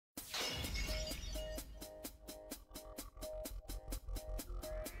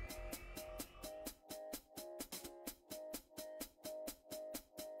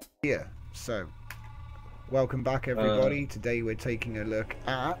Here, so welcome back everybody. Today we're taking a look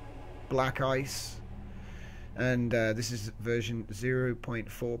at Black Ice, and this is version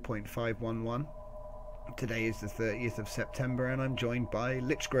 0.4.511. Today is the 30th of September and I'm joined by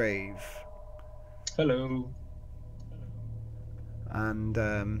Lichgrave. Hello. And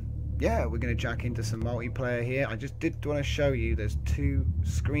yeah, we're going to jack into some multiplayer here. I just did want to show you there's two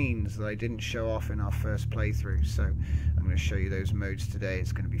screens that I didn't show off in our first playthrough, so I'm going to show you those modes today.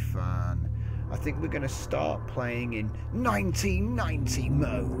 It's going to be fun. I think we're going to start playing in 1990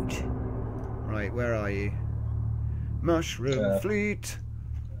 mode. Right, where are you? MushroomFleet.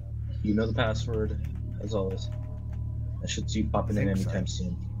 You know the password, as always. I should see you popping in anytime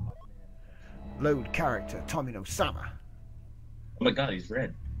soon. Load character, Tomino-sama. Oh my god, he's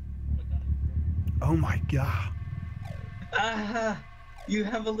red. Oh my god. Ah, you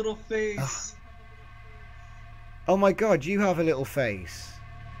have a little face. Oh my god, you have a little face.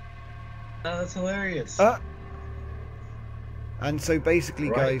 Oh, that's hilarious. And so basically,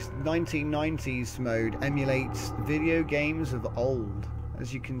 Right. guys, 1990s mode emulates video games of old,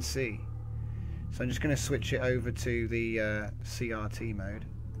 as you can see. So I'm just going to switch it over to the CRT mode.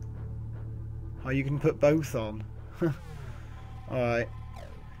 Oh, you can put both on. Alright.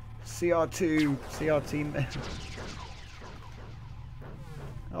 CRT.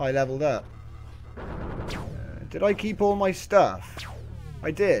 Oh, I leveled up. Did I keep all my stuff?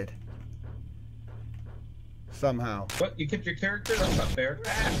 I did. Somehow. What? You kept your character? That's not fair.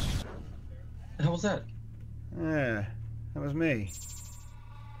 Ah. How was that? Yeah, that was me.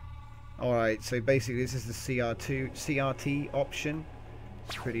 Alright, so basically this is the CRT option.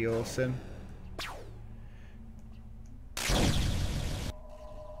 It's pretty awesome.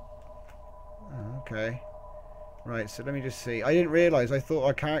 Okay. Right, so let me just see. I didn't realise, I thought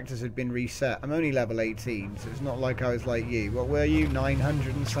our characters had been reset. I'm only level 18, so it's not like I was like you. What were you,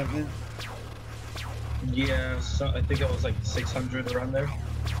 900 and something? Yeah, so I think it was like 600 around there.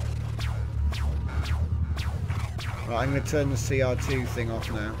 Right, I'm going to turn the CR2 thing off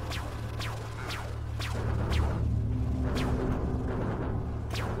now.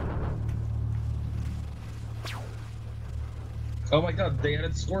 Oh my god, they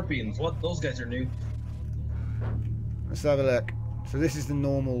added scorpions. What? Those guys are new. Let's have a look. So this is the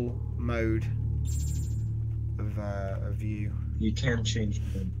normal mode of view. You can change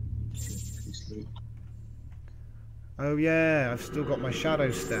them. Oh yeah, I've still got my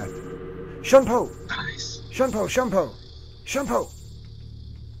shadow step. Shunpo! Nice. Shunpo!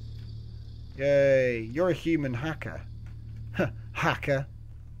 Yay, you're a human hacker. Hacker.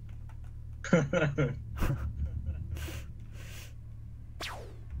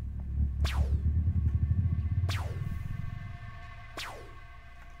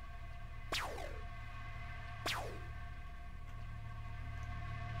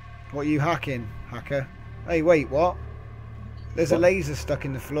 What are you hacking, hacker? Hey, wait, what? There's a laser stuck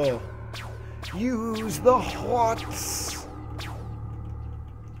in the floor. Use the hots!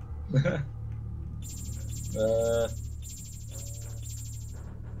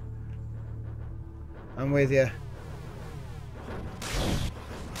 I'm with you.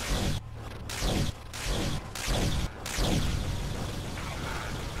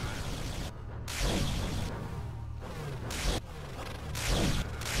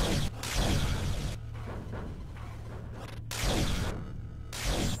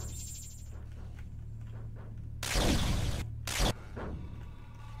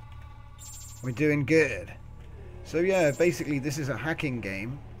 We're doing good. So yeah, basically this is a hacking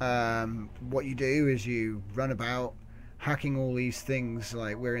game. What you do is you run about hacking all these things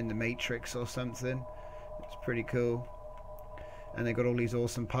like we're in the Matrix or something. It's pretty cool. And they've got all these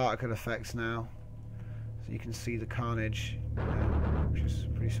awesome particle effects now. So you can see the carnage, which is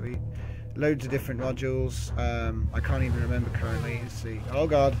pretty sweet. Loads of different modules. I can't even remember currently. Let's see. Oh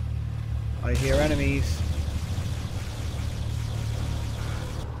god. I hear enemies.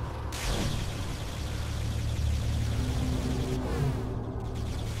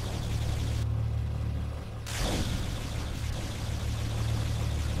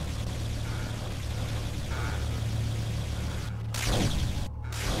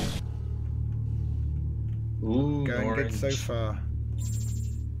 Ooh, Going orange. good so far.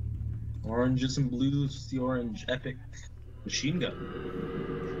 Oranges and blues, the orange epic machine gun.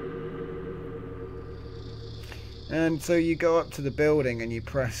 And so you go up to the building and you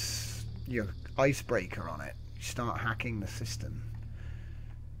press your icebreaker on it. You start hacking the system.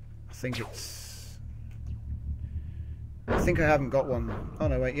 I think I haven't got one. Oh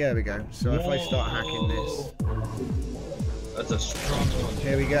no, wait, yeah, there we go. So if I start hacking this. That's a strong one.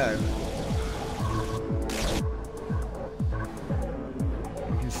 Here we go.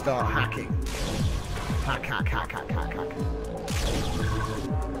 You can start hacking. Hack, hack, hack, hack, hack, hack.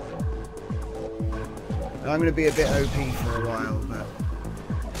 I'm going to be a bit OP for a while, but...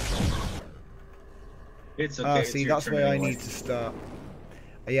 It's okay. Ah, see, that's where I need to start.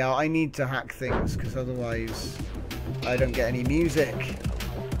 Yeah, I need to hack things, because otherwise I don't get any music.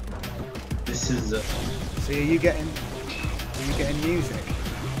 This is See, are you getting music?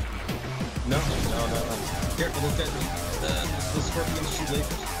 No. Here, look at the scorpion shoot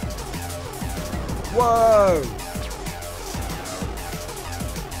lasers. Whoa!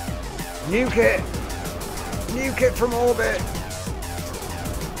 Nuke it! Nuke it from orbit!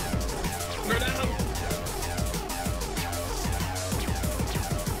 Go down!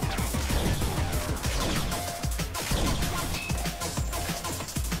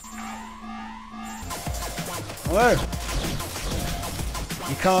 Hello!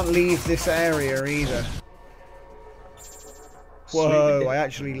 You can't leave this area either. Whoa, I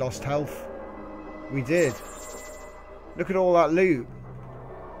actually lost health. We did. Look at all that loot.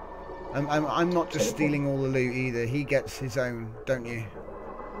 I'm not just stealing all the loot either. He gets his own, don't you?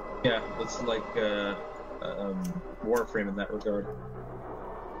 Yeah, it's like Warframe in that regard.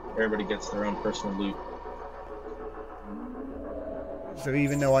 Everybody gets their own personal loot. So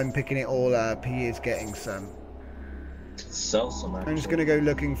even though I'm picking it all up, he is getting some. Sell some, actually. I'm just going to go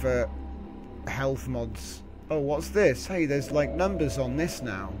looking for health mods. Oh, what's this? Hey, there's like numbers on this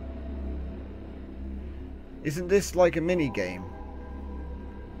now. Isn't this like a mini game?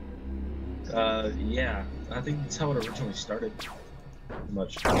 Yeah. I think that's how it originally started.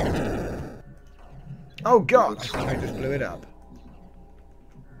 Much. Oh god! I just blew it up.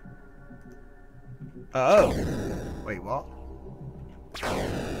 Oh. Wait, what?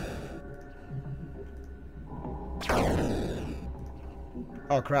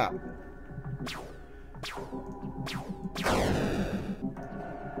 Oh crap.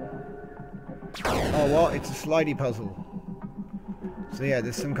 Oh what? It's a slidey puzzle. So yeah,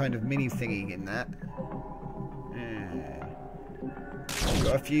 there's some kind of mini thingy in that.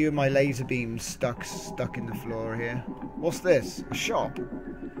 Got a few of my laser beams stuck in the floor here. What's this? A shop?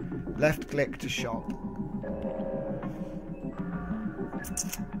 Left click to shop.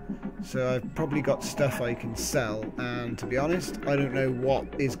 So I've probably got stuff I can sell, and to be honest, I don't know what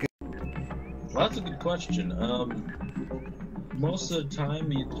is good. Well, that's a good question. Most of the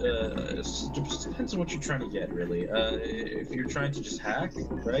time, it just depends on what you're trying to get, really. If you're trying to just hack,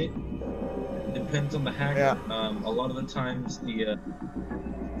 right? It depends on the hack. Yeah. A lot of the times, the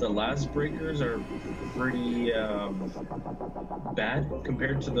las breakers are pretty bad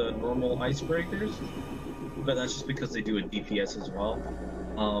compared to the normal icebreakers, but that's just because they do a DPS as well.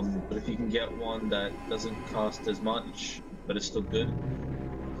 But if you can get one that doesn't cost as much, but it's still good,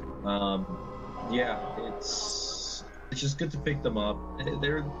 yeah, it's just good to pick them up.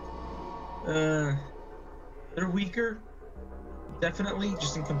 They're weaker, definitely,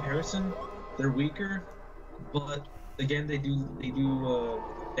 just in comparison. They're weaker, but again, they do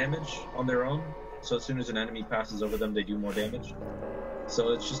damage on their own. So as soon as an enemy passes over them, they do more damage.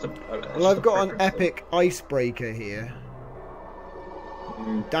 So it's just well, I've got an epic icebreaker here.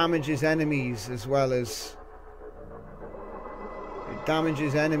 Damages enemies as well as... It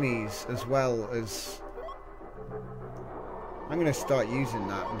damages enemies as well as... I'm going to start using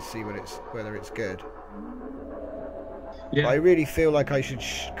that and see whether it's good. Yeah. But I really feel like I should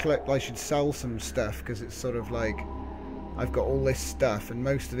sell some stuff, because it's sort of like I've got all this stuff and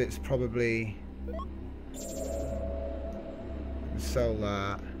most of it's probably... Sell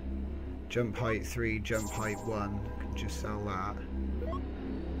that. Jump height 3, jump height 1. Can just sell that.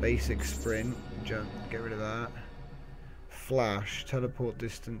 Basic sprint, jump, get rid of that. Flash, teleport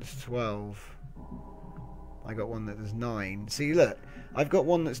distance 12. I got one that does 9. See, look, I've got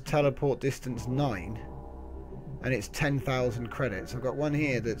one that's teleport distance 9, and it's 10,000 credits. I've got one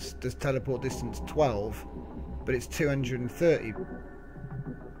here that's does teleport distance 12, but it's 230.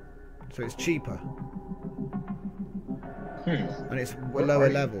 So it's cheaper. And it's a lower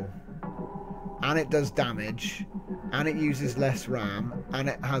level. And it does damage, and it uses less RAM, and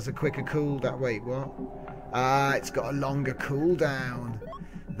it has a quicker cooldown. Wait, what? Ah, it's got a longer cooldown.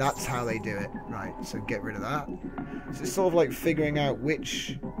 That's how they do it. Right, so get rid of that. So it's sort of like figuring out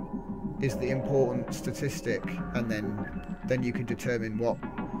which is the important statistic, and then you can determine what,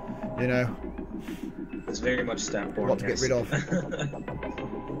 you know. It's very much stat porn. What to get rid of.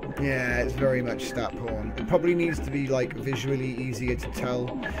 Yeah, it's very much stat porn. It probably needs to be like visually easier to tell.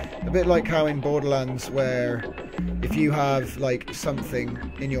 A bit like how in Borderlands, where if you have like something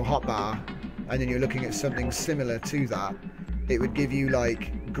in your hotbar and then you're looking at something similar to that, it would give you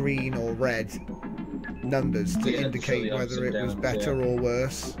like green or red numbers to indicate whether it was better or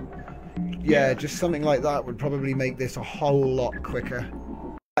worse. Yeah, just something like that would probably make this a whole lot quicker.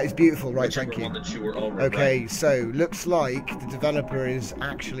 That is beautiful, right? Thank you. Okay, so looks like the developer is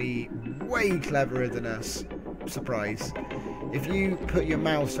actually way cleverer than us. Surprise. If you put your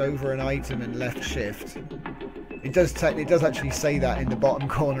mouse over an item and left shift, it does actually say that in the bottom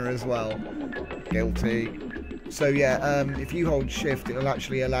corner as well. Guilty. So yeah, if you hold shift, it'll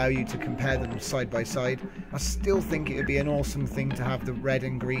actually allow you to compare them side by side. I still think it would be an awesome thing to have the red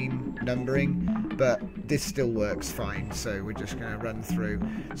and green numbering, but this still works fine, so we're just going to run through.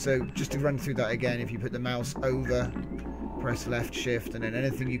 So just to run through that again, if you put the mouse over, press left shift, and then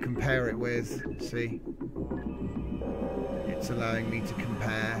anything you compare it with, see? It's allowing me to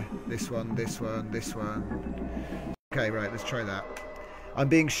compare this one, this one, this one. Okay, right, let's try that. I'm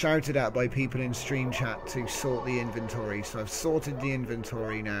being shouted at by people in stream chat to sort the inventory, so I've sorted the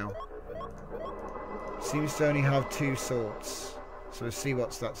inventory now. Seems to only have 2 sorts, so let's see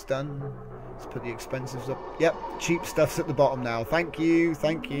what that's done. Let's put the expensives up. Yep, cheap stuff's at the bottom now. Thank you,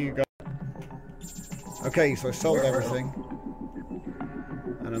 guys. Okay, so I sold everything,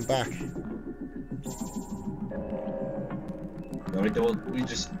 and I'm back. No, we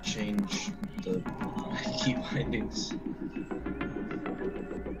just change the key bindings.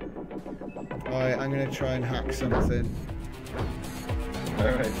 Alright, I'm going to try and hack something.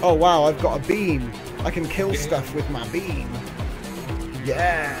 Alright. Oh wow, I've got a beam. I can kill stuff with my beam.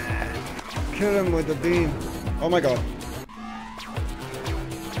 Yeah! Kill him with the beam. Oh my god.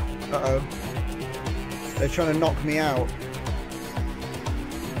 Uh-oh. They're trying to knock me out.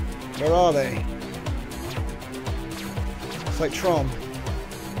 Where are they? It's like Tron.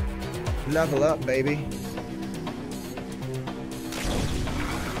 Level up, baby.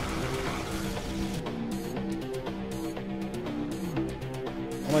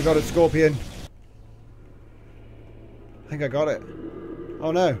 Oh my god, it's Scorpion. I think I got it.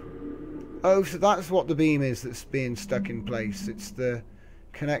 Oh no. Oh, so that's what the beam is that's being stuck in place. It's the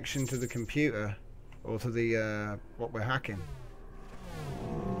connection to the computer. Or to the, what we're hacking.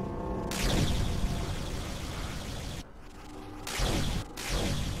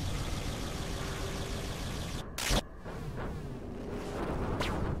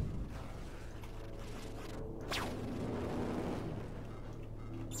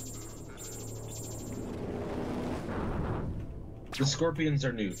 The Scorpions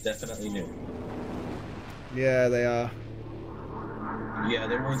are new, definitely new. Yeah, they are. Yeah,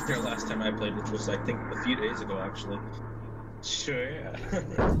 they weren't there last time I played, which was, I think, a few days ago, actually. Sure, yeah.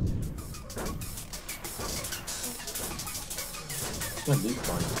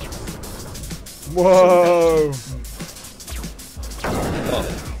 Whoa!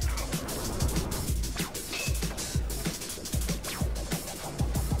 Oh.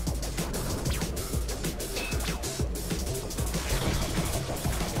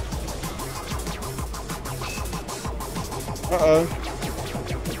 Uh-oh.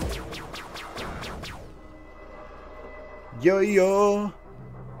 Yo-yo!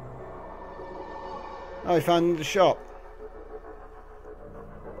 Oh, I found the shop.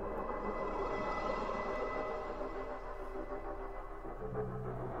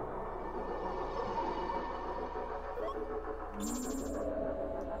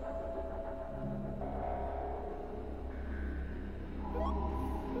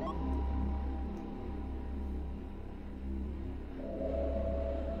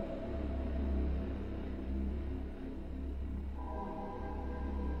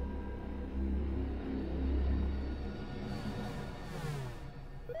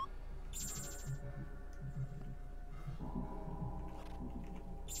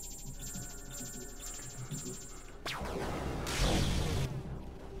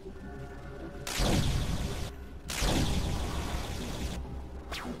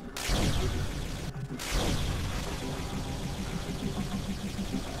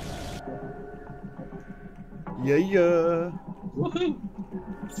 Yeah, yeah. Woohoo!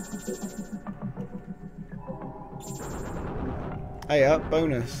 Hey, up,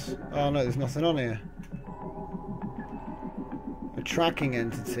 bonus. Oh no, there's nothing on here. A tracking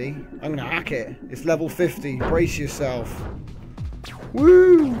entity. I'm gonna hack it. It's level 50. Brace yourself.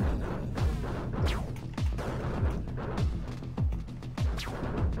 Woo!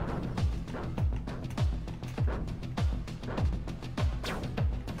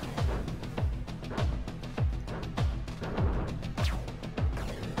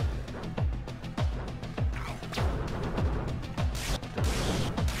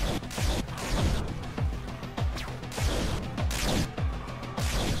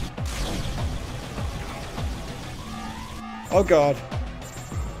 Oh god.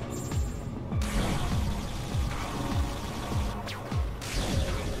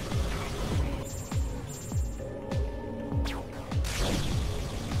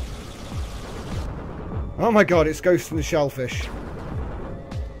 Oh my god, it's Ghost and the Shellfish.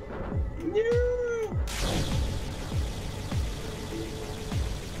 No!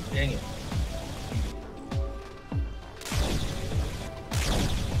 Dang it.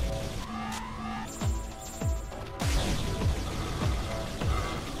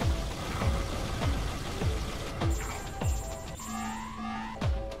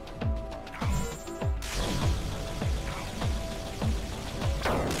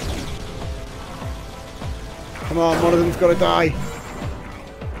 Come on, one of them's got to die.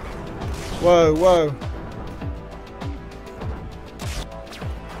 Whoa, whoa.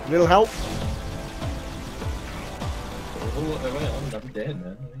 Little help? Oh, I'm dead,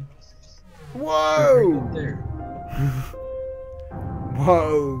 man. Whoa! Right there.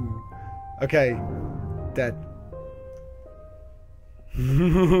 Whoa. Okay. Dead.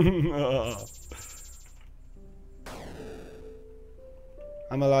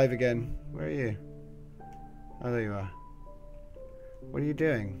 I'm alive again. Where are you? Oh, there you are. What are you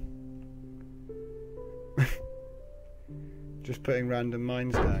doing? Just putting random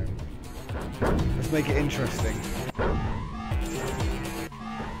mines down. Let's make it interesting.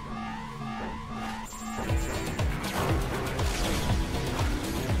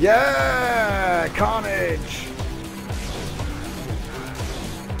 Yeah! Carnage!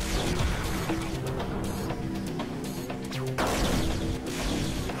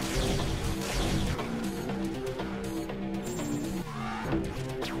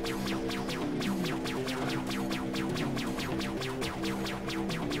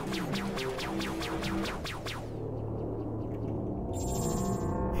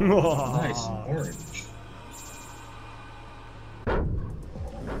 Nice orange.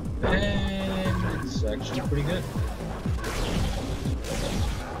 And it's actually pretty good.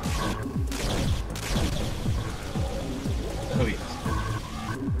 Oh yes.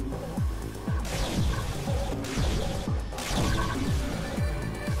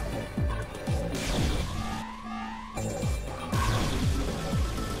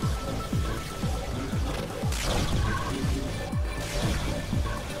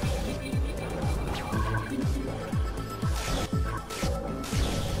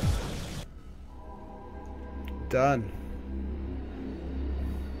 Done.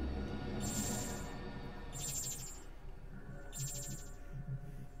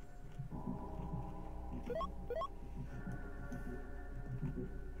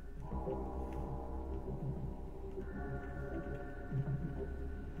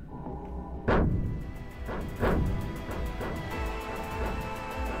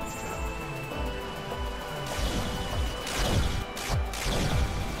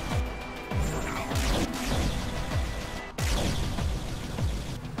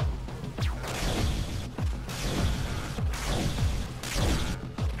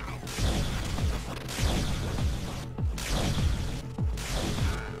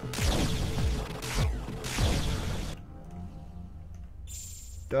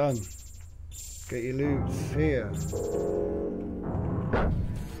 Done. Get your loot here.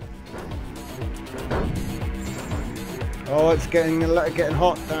 Oh, it's getting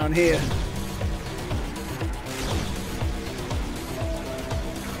hot down here.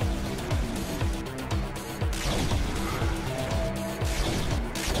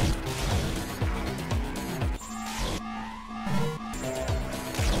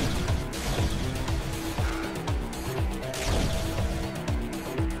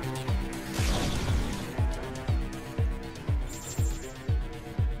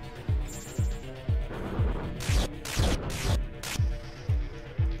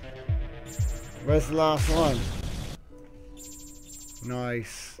 Where's the last one?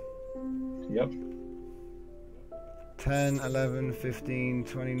 Nice. Yep. 10, 11, 15,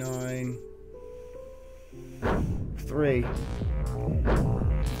 29. 3.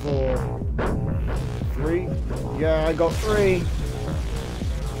 4. 3. Yeah, I got 3.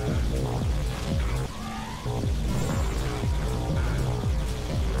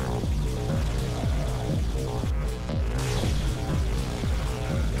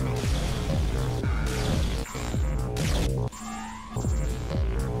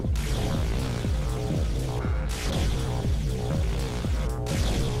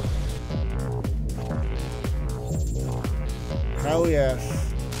 Hell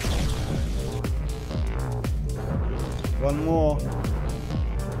yes. One more.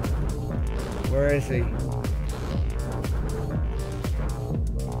 Where is he?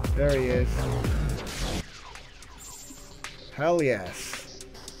 There he is. Hell yes.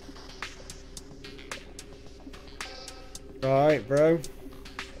 Alright, bro.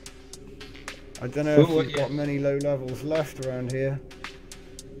 I don't know if we've got many low levels left around here.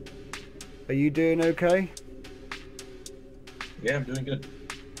 Are you doing okay? Yeah, I'm doing good.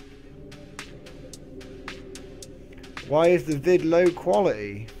 Why is the vid low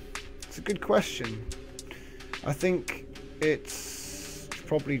quality? It's a good question. I think it's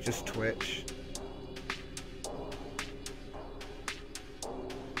probably just Twitch.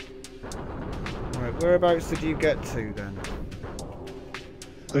 Right, whereabouts did you get to then?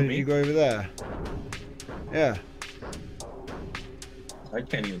 Where did you go over there? Yeah. I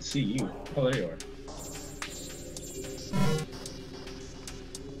can't even see you. Oh, there you are.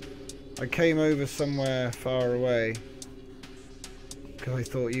 I came over somewhere far away because I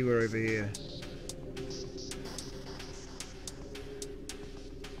thought you were over here.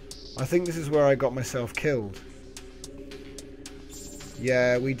 I think this is where I got myself killed.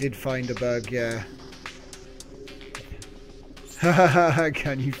 Yeah, we did find a bug, yeah.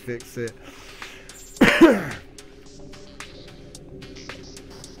 Can you fix it?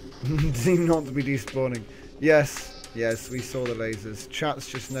 Seem not to be despawning. Yes, yes, we saw the lasers. Chat's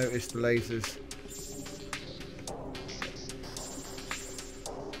just noticed the lasers.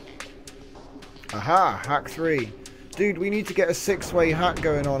 Aha, hack 3. Dude, we need to get a 6-way hack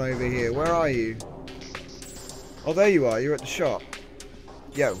going on over here. Where are you? Oh, there you are. You're at the shop.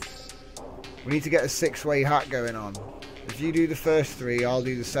 Yo. We need to get a 6-way hack going on. If you do the first 3, I'll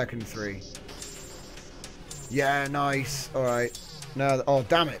do the second 3. Yeah, nice. Alright. No, oh,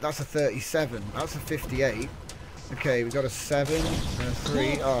 damn it. That's a 37. That's a 58. Okay, we got a 7 and a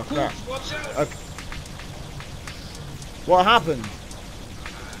 3. Oh, crap. Okay. What happened?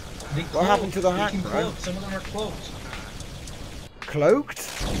 What happened to the hack, bro? Some of them are cloaked. Cloaked?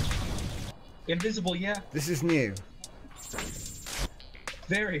 Invisible, yeah. This is new.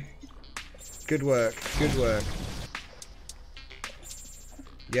 Very. Good work. Good work.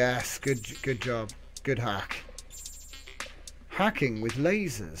 Yes, good job. Good hack. Hacking with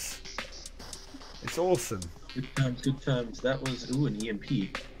lasers. It's awesome. Good times, good times. That was, ooh, an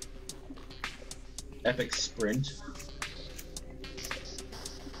EMP. Epic sprint.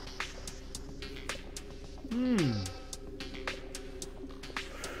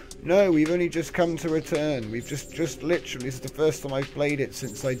 No, we've only just come to return. We've just literally, this is the first time I've played it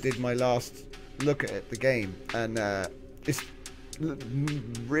since I did my last look at it, the game. And it's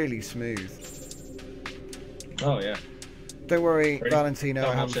really smooth. Oh, yeah. Don't worry, Ready? Valentino,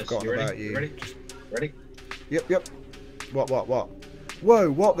 I haven't forgotten about you. Ready? Ready? Yep. What?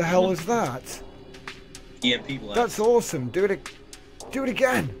 Whoa, what the hell was that? EMP blast. That's awesome. Do it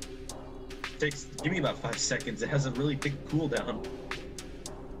again. Give me about 5 seconds. It has a really big cooldown.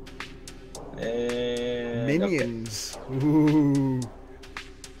 And Minions. Okay. Ooh.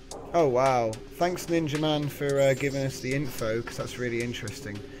 Oh wow. Thanks Ninja Man for giving us the info, because that's really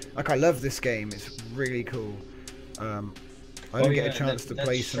interesting. Like, I love this game. It's really cool. I don't get a chance to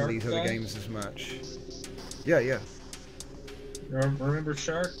play some of these other games as much. Yeah. Remember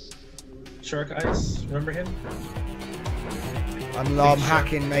Shark? Shark Ice? Remember him? I'm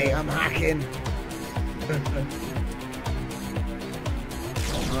hacking, mate. I'm hacking.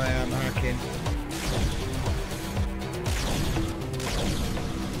 I am hacking.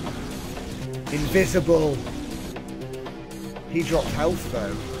 Invisible. He dropped health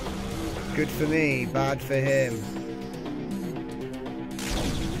though. Good for me, bad for him.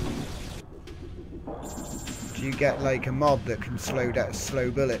 Do you get like a mob that can slow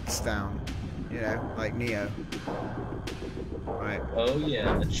bullets down? You know, like Neo. Right. Oh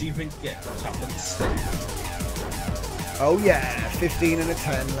yeah, achievement get top of the stack. Oh yeah, 15 and a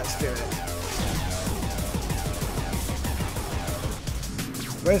 10, let's do it.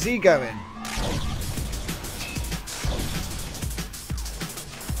 Where's he going?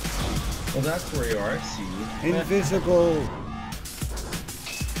 Well, that's where you are, I see you. Invisible.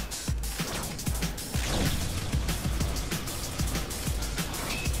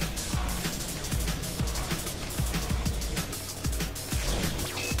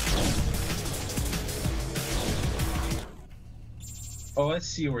 Oh, I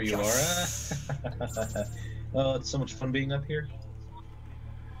see where you are. Oh, it's so much fun being up here.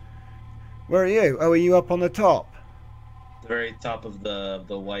 Where are you? Oh, are you up on the top? The very top of the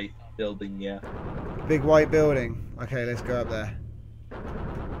white building, yeah. Big white building. Okay, let's go up there.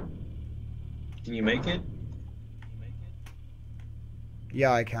 Can you make it?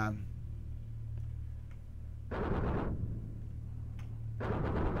 Yeah, I can.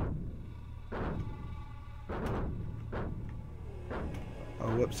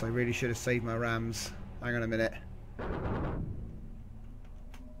 Oh, whoops, I really should have saved my rams. Hang on a minute.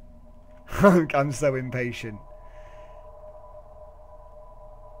 I'm so impatient.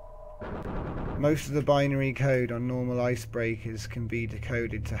 Most of the binary code on normal icebreakers can be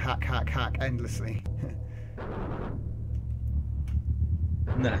decoded to hack, hack, hack endlessly.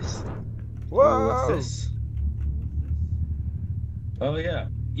 Nice. Whoa! What's this? Oh yeah,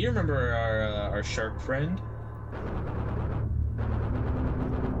 you remember our shark friend?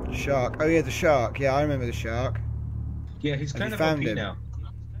 Shark. Oh yeah, the shark. Yeah, I remember the shark. Yeah, he's kind you of found OP him? now.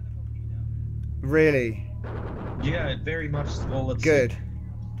 Really? Yeah, very much. Well, let's Good. see.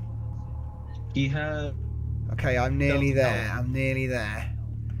 He had. Okay, I'm nearly there. $1,000. I'm nearly there.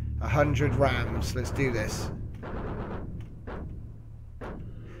 100 rams. Let's do this.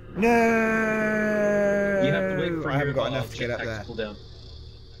 No! You have to wait for I haven't your got enough to get up jetpack there. to cool down.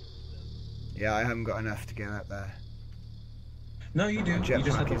 Yeah, I haven't got enough to get up there. No, you do. My You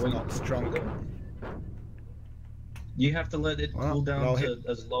just have jetpack to is wait. not strong. You have to let it Well, cool down I'll to hit-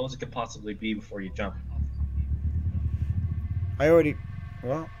 as low as it can possibly be before you jump. I already...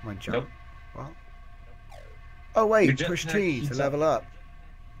 What? My jump? Nope. What? Oh wait, Your push jetpack T to heats level up.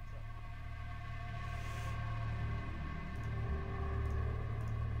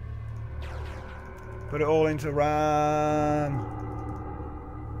 Put it all into RAM.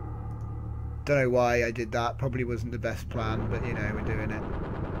 Don't know why I did that. Probably wasn't the best plan, but you know, we're doing it.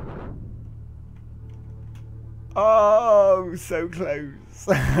 Oh, so close.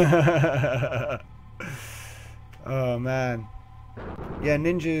 Oh man. Yeah,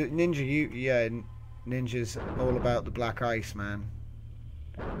 Ninja's all about the black ice, man.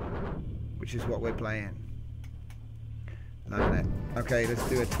 Which is what we're playing. Loving it. Okay, let's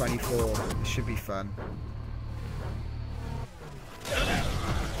do a 24. This should be fun.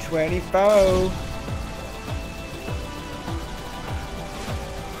 24.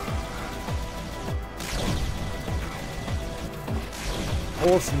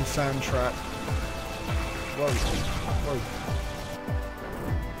 Awesome soundtrack. Whoa. Whoa.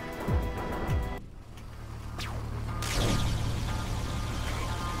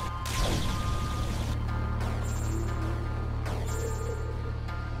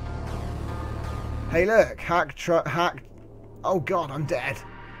 Hey look, hack. Oh god, I'm dead.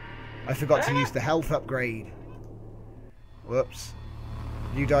 I forgot to use the health upgrade. Whoops.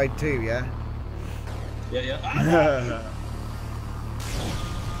 You died too, yeah? Yeah.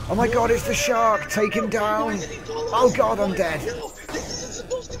 Oh my god, it's the shark! Take him down! Oh god, I'm dead! No, this isn't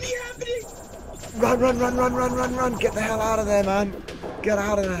supposed to be happening! Run! Get the hell out of there, man! Get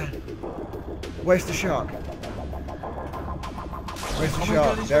out of there! Where's the shark? Where's the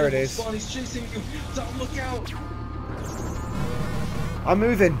shark? God, There it is. He's chasing you! Don't look out! I'm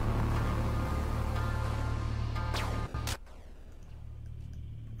moving!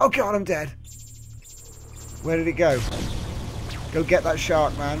 Oh god, I'm dead! Where did it go? Go get that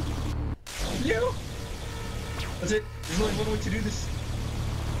shark, man. You! That's it. There's only one way to do this.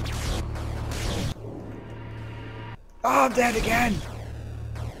 Oh, I'm dead again!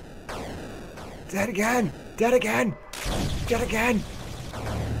 Dead again! Dead again! Dead again!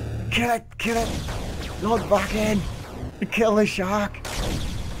 Kill it! Kill it! Log back in! Kill the shark!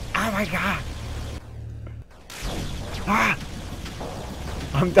 Oh my god! Ah!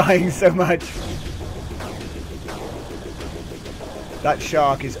 I'm dying so much! That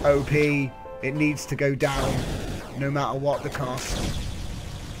shark is OP. It needs to go down, no matter what the cost.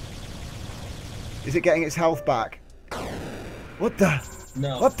 Is it getting its health back? What the?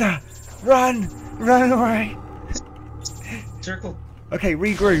 No. What the? Run! Run away! Circle. Okay,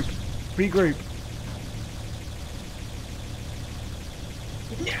 regroup. Regroup.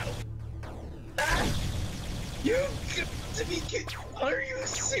 No! Ah! You got to be kidding. Are you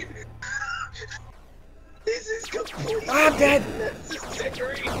serious? This is completely I'm dead!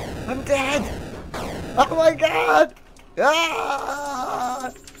 unnecessary. I'm dead! Oh my god! Ah!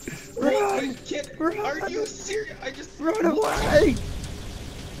 Run! Run! Are you serious? I just Run away!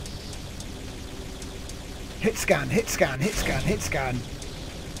 Hit scan, hit scan, hit scan, hit scan.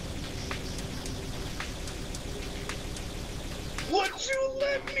 Would you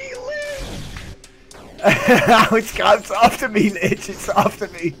let me live? It's after me, Lich. It's after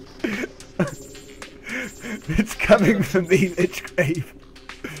me. It's coming for me, Lichgrave.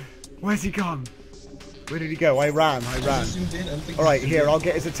 Where's he gone? Where did he go? I ran. Alright, here, I'll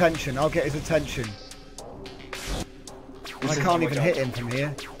get his attention. I can't even hit him from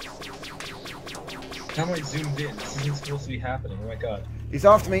here. How am I zoomed in? This isn't supposed to be happening. Oh my god. He's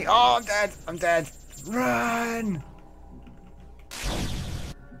after me. Oh, I'm dead. I'm dead. Run!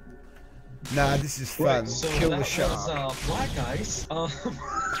 Nah, this is fun. Right, so Kill that the shark. was black ice.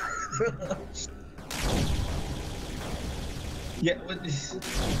 Yeah,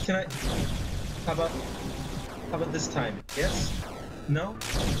 can I? How about this time? Yes? No?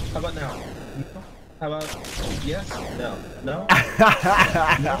 How about now? How about yes? No. No?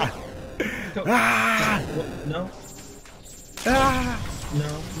 No? Go. Ah! No? Ah!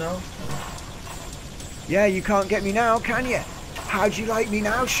 No? No? Yeah, you can't get me now, can you? How'd you like me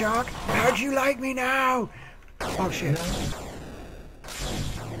now, shark? How'd you like me now? Oh, shit. No?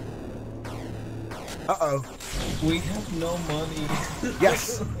 Uh-oh. We have no money.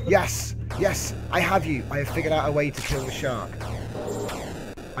 Yes, yes, yes, I have you. I have figured out a way to kill the shark.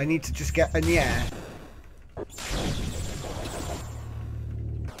 I need to just get in the air.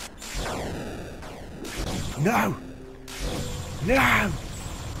 No! No!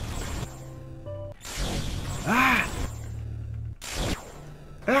 Ah!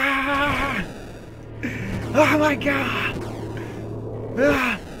 Ah! Oh my god!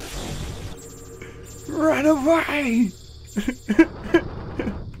 Ah! Run away!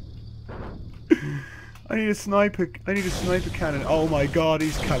 I need a sniper cannon. Oh my god,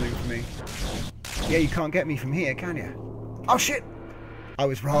 he's coming for me. Yeah, you can't get me from here, can you? Oh shit! I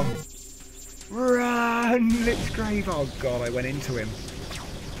was wrong. Run, Lichgrave! Oh god, I went into him.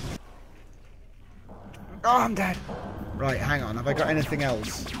 Oh, I'm dead. Right, hang on. Have I got anything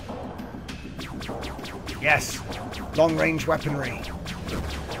else? Yes. Long-range weaponry.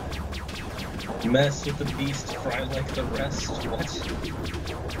 Mess with the beast, fry like the rest. What?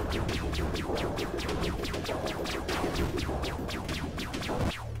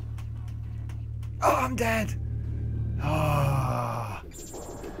 Oh, I'm dead. Oh.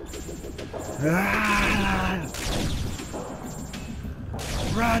 Ah.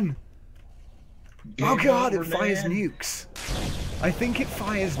 Run. Oh god, it fires nukes. I think it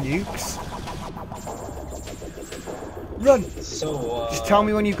fires nukes. Run! So, just tell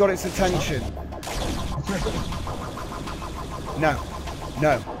me when you've got its attention. No.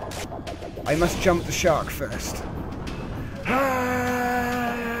 No. I must jump the shark first.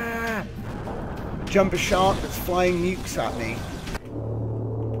 Ah! Jump a shark that's flying nukes at me.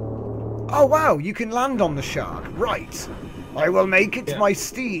 Oh wow, you can land on the shark. Right. I will make it my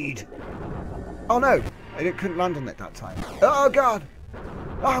steed. Oh no, I couldn't land on it that time. Oh god!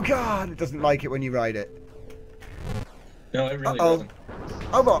 Oh god! It doesn't like it when you ride it. No, it really doesn't.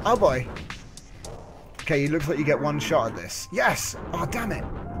 Oh boy, oh boy. Okay, it looks like you get one shot at this. Yes! Oh damn it!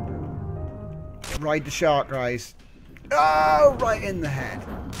 Ride the shark, guys. Oh, right in the head.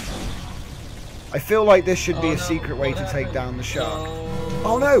 I feel like this should be a secret way to take down the shark.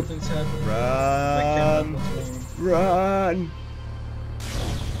 Oh no! Run! Run!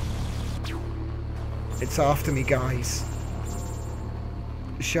 It's after me, guys.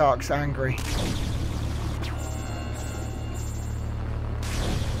 The shark's angry.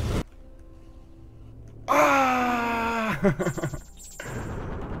 Ah!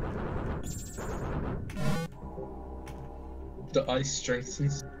 The ice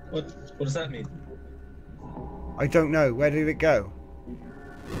strengthens. What does that mean? I don't know. Where did it go?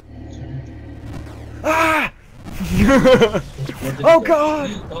 Ah! Oh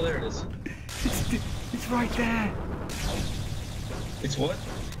god! Oh, there it is. It's right there. It's what?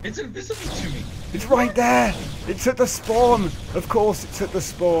 It's invisible to me. It's right there. It's at the spawn. Of course, it's at the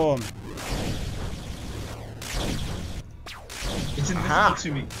spawn. It's invisible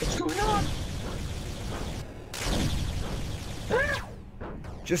to me. What's going on? Ah!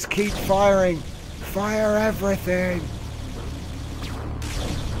 Just keep firing. Fire everything.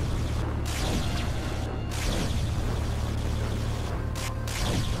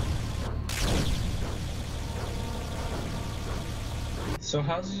 So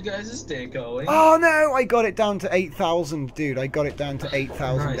how's you guys' day going? Oh no, I got it down to 8,000, dude. I got it down to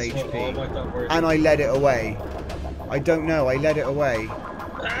 8,000 nice. HP. And I led it away. I don't know, I led it away.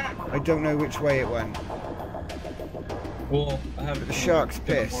 I don't know which way it went. Well, I have the shark's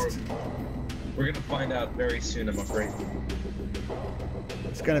pissed. We're gonna find out very soon, I'm afraid.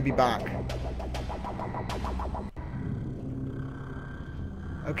 It's gonna be back.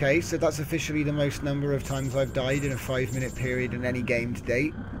 Okay, so that's officially the most number of times I've died in a 5-minute period in any game to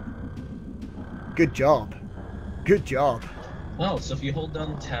date. Good job. Good job. Oh, so if you hold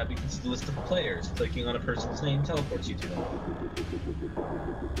down the tab, you can see the list of players. Clicking on a person's name teleports you to them.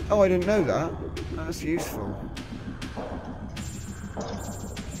 Oh, I didn't know that. That's useful.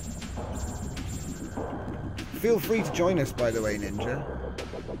 Feel free to join us, by the way, Ninja.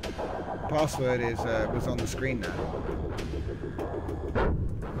 Password is was on the screen now.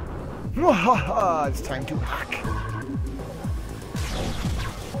 It's time to hack.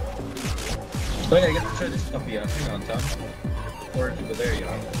 Oh yeah, I get to try this puppy out. Hang on, Tom. Or people, there you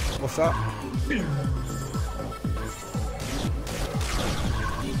are. What's up?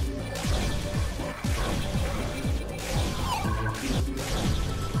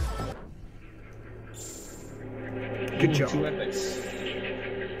 Good job. 2 epics.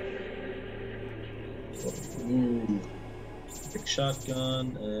 Ooh. Epic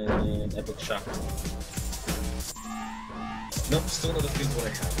shotgun and epic shotgun. Nope, still not as good as what I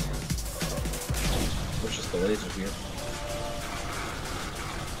have. Which is the laser here.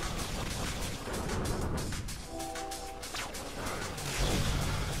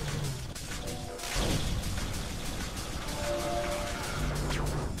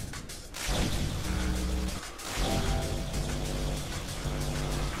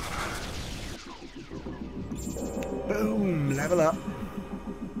 Boom, level up.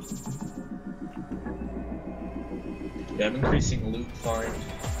 Yeah, I'm increasing loot find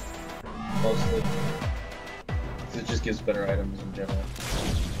mostly. It just gives better items in general.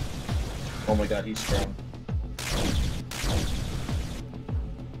 Oh my god, he's strong.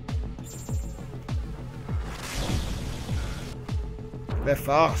 They're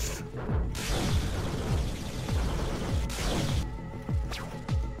fast.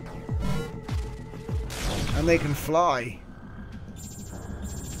 And they can fly.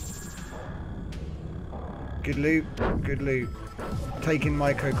 Good loot, good loot. Taking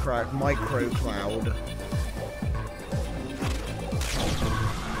micro cloud.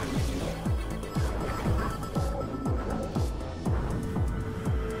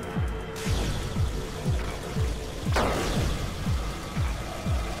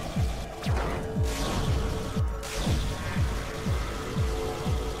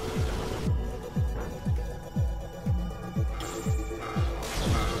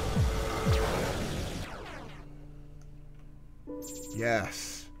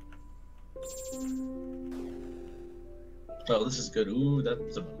 Yes. Oh, this is good. Ooh,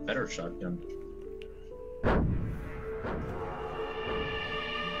 that's a better shotgun.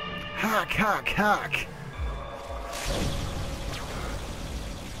 Hack, hack, hack.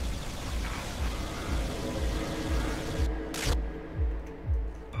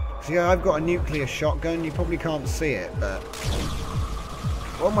 So yeah, I've got a nuclear shotgun. You probably can't see it, but...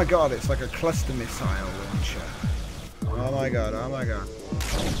 Oh my god, it's like a cluster missile launcher. Oh my god, oh my god.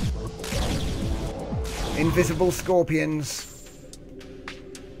 Invisible scorpions.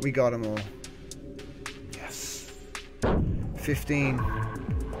 We got them all. Yes. 15.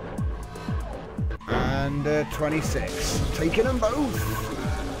 And 26. Taking them both.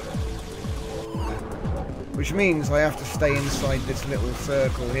 Which means I have to stay inside this little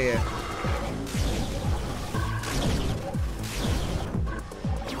circle here.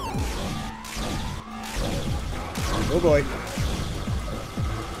 Oh boy.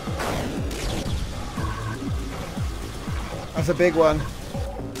 That's a big one.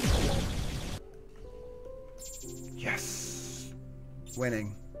 Yes.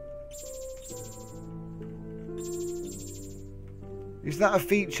 Winning. Is that a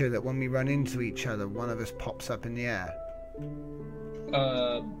feature that when we run into each other, one of us pops up in the air?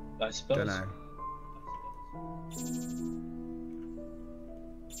 I suppose. Don't know.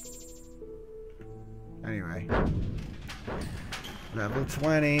 Anyway. Level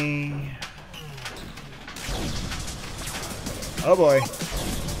 20. Oh boy.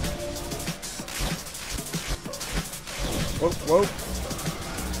 Whoa, whoa.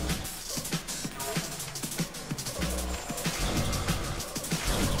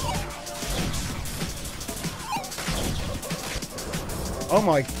 Oh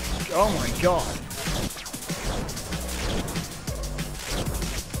my god.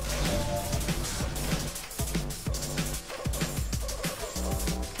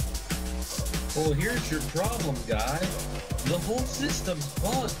 Well, here's your problem, guy. The whole system's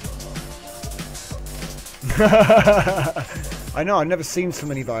bugged. I know, I've never seen so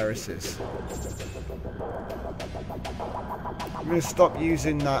many viruses. I'm gonna stop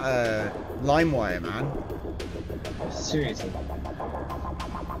using that LimeWire, man. Seriously.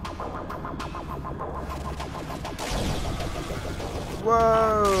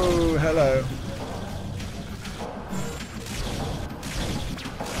 Whoa, hello.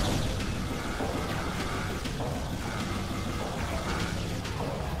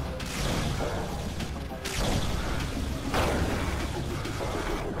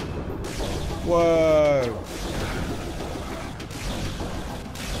 Whoa.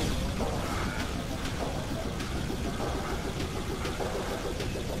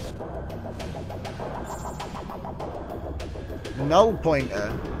 Null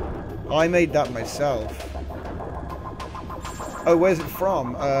pointer? I made that myself. Oh, where's it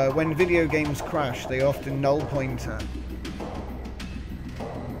from? When video games crash, they often null pointer.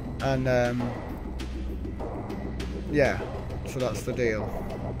 And, yeah, so that's the deal.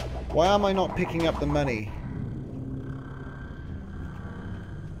 Why am I not picking up the money?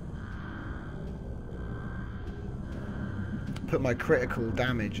 put my critical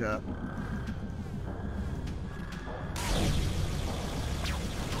damage up.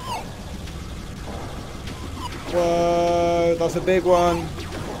 Whoa, that's a big one.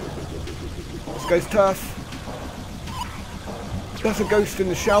 This guy's tough. That's a ghost in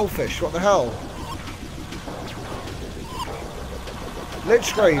the shellfish, what the hell?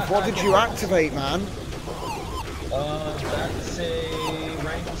 Lichgrave, what did you activate, man? That's a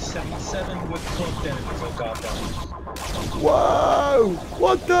rank 77 with cloaked enemies on God damage. Whoa!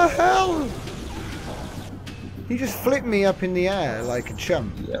 What the hell? He just flipped me up in the air like a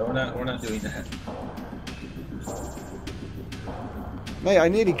chump. Yeah, we're not doing that. Mate, I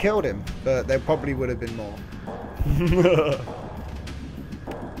nearly killed him, but there probably would have been more.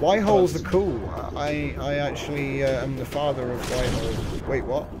 White holes are cool. I actually am the father of white holes. Wait,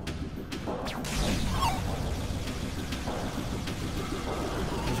 what?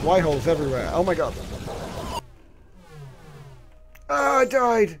 There's white holes everywhere. Oh my god. Ah, I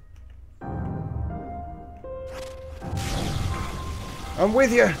died. I'm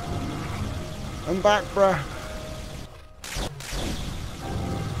with you. I'm back, bruh.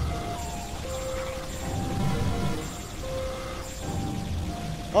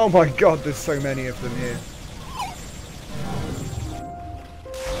 Oh my god, there's so many of them here.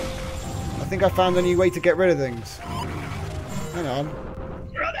 I think I found a new way to get rid of things. Hang on.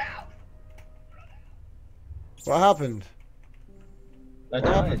 Run out! What happened? I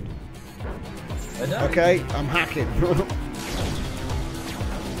died. I died. Okay, I'm hacking.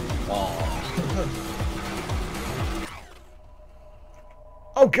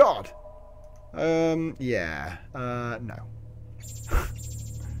 Oh god! Yeah. No.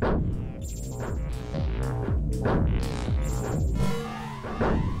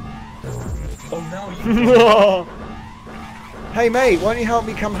 Oh no, you Hey mate, why don't you help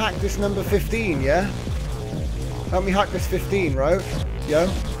me come hack this number 15, yeah? Help me hack this 15, right? Yo?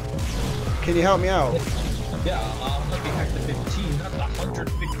 Can you help me out? Yeah, let me hack the 15, not the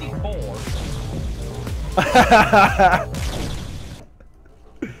 154.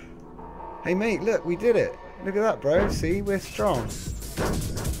 Hey mate, look, we did it. Look at that, bro. See, we're strong.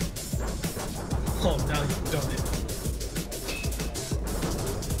 Oh, now you've done it.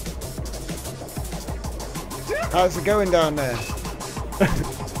 How's it going down there?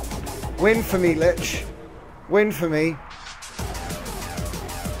 Win for me, Lich. Win for me.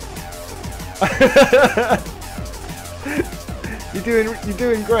 You're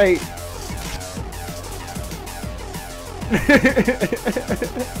doing great.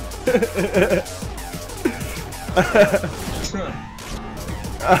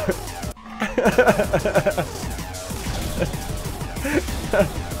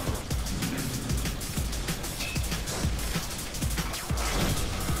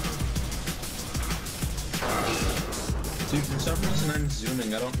 Dude, for some reason I'm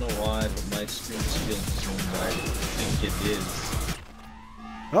zooming. I don't know why, but my screen is feeling zoomed. I think it is.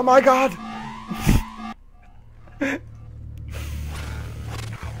 Oh my god!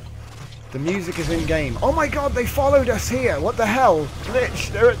 The music is in game. Oh my god, they followed us here! What the hell? Lich,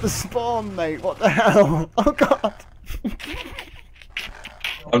 they're at the spawn, mate. What the hell? Oh god!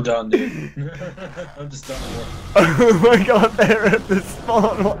 I'm done, dude. I'm just done for. Oh my god, they're at the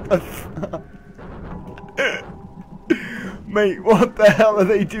spawn. What the fuck? Mate, what the hell are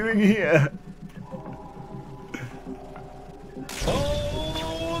they doing here?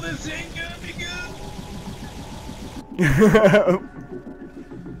 Oh, this ain't gonna be good.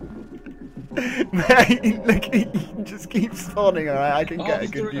 Mate, look, you just keep spawning, alright? I can get a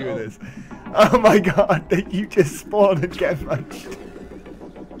good view of this. Oh my god, you just spawn and get munched.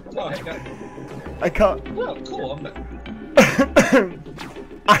 Oh, I can't. Oh, cool, I'm back.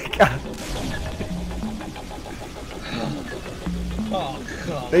 I can't. Oh,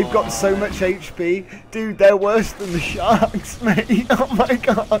 come They've got so much HP. Dude, they're worse than the sharks, mate. Oh my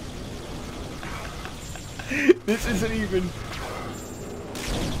god. This isn't even...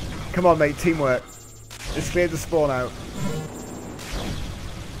 Come on, mate. Teamwork. Let's clear the spawn out.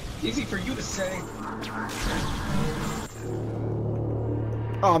 Easy for you to say.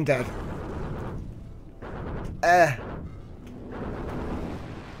 Oh, I'm dead.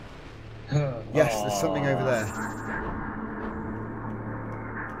 Yes, there's something over there.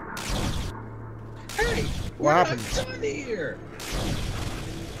 Hey! What happened? What's on here?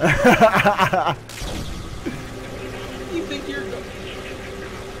 You think you're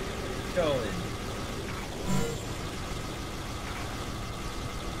going?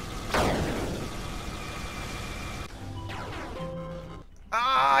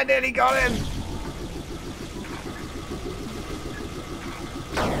 Ah, I nearly got him.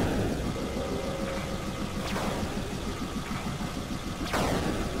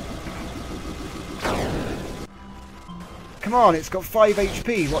 Come on, it's got 5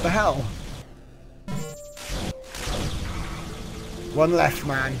 HP. What the hell? One left,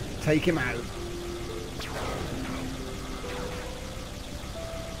 man. Take him out.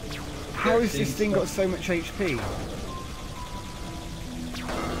 How has this thing got so much HP?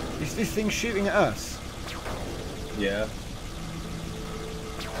 Is this thing shooting at us? Yeah.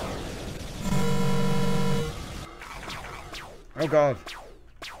 Oh god.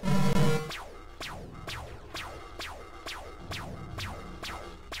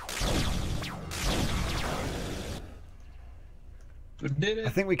 We did it. I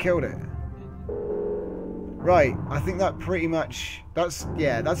think we killed it. Right, I think that pretty much, that's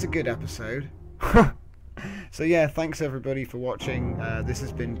a good episode. So yeah, thanks everybody for watching. This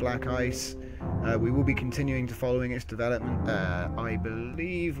has been Black Ice. We will be continuing to following its development. I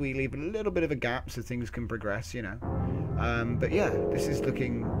believe we leave a little bit of a gap so things can progress, you know. But yeah, this is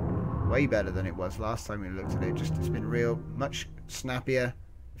looking way better than it was last time we looked at it. Just, it's been real, much snappier.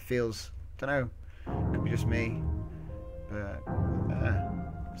 It feels, don't know, could be just me. But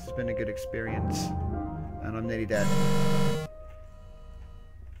this has been a good experience. And I'm nearly dead.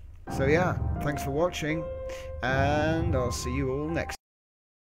 So yeah, thanks for watching, and I'll see you all next time.